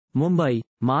Mumbai,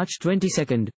 March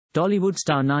 22. Tollywood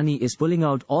star Nani is pulling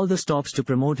out all the stops to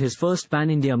promote his first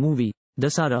pan-India movie,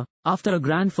 Dasara. After a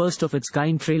grand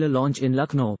first-of-its-kind trailer launch in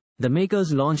Lucknow, the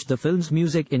makers launched the film's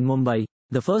music in Mumbai,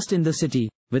 the first in the city,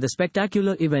 with a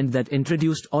spectacular event that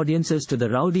introduced audiences to the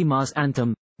rowdy mass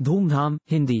anthem, Dhoom Dhaam,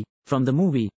 Hindi, from the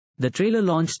movie. The trailer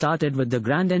launch started with the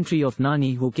grand entry of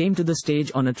Nani, who came to the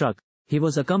stage on a truck. He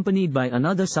was accompanied by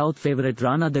another South favourite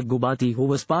Rana Daggubati, who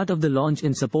was part of the launch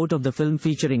in support of the film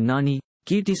featuring Nani,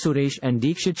 Keerthy, Suresh and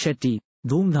Dikshit Shetty.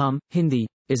 Dhoom Dhaam, Hindi,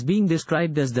 is being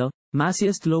described as the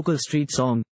massiest local street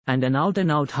song, and an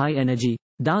out-and-out high-energy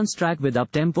dance track with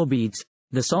up-tempo beats.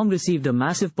 The song received a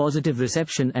massive positive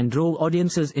reception and drove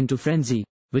audiences into frenzy,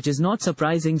 which is not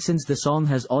surprising since the song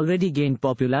has already gained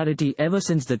popularity ever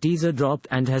since the teaser dropped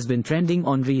and has been trending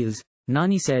on Reels.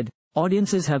 Nani said,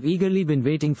 "Audiences have eagerly been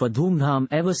waiting for Dhoom Dhaam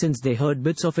ever since they heard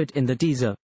bits of it in the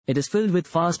teaser. It is filled with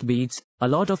fast beats, a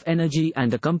lot of energy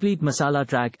and a complete masala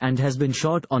track, and has been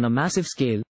shot on a massive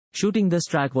scale. Shooting this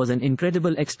track was an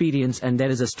incredible experience, and there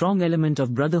is a strong element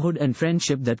of brotherhood and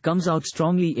friendship that comes out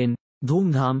strongly in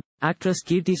Dhoom Dhaam," actress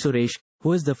Keerthy Suresh,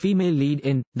 who is the female lead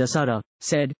in Dasara,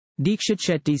 said. Dikshit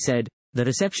Shetty said, "The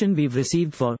reception we've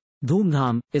received for Dhoom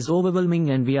Dhaam is overwhelming,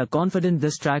 and we are confident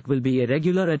this track will be a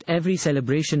regular at every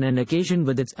celebration and occasion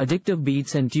with its addictive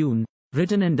beats and tune."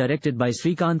 Written and directed by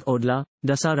Srikanth, Odela,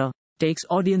 Dasara takes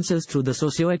audiences through the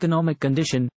socio-economic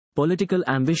condition, political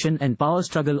ambition and power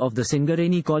struggle of the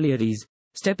Singareni collieries,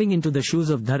 stepping into the shoes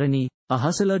of Rani, a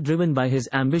hustler driven by his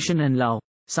ambition and love.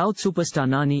 South superstar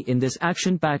Nani in this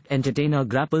action-packed entertainer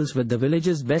grapples with the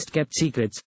village's best-kept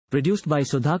secrets. Produced by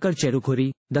Sudhakar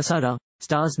Cherukuri, Dasara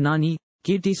stars Nani,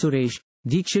 Keerthy Suresh,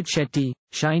 Dikshit Shetty,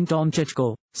 Shine Tom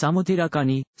Chacko,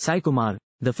 Samuthirakani, Kumar.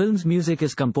 The film's music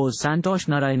is composed Santhosh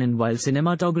Narayanan, while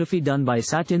cinematography done by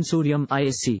Sathyan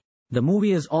Isc. The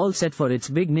movie is all set for its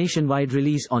big nationwide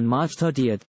release on March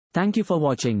 30th. Thank you for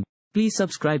watching. Please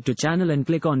subscribe to channel and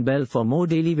click on bell for more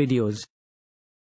daily videos.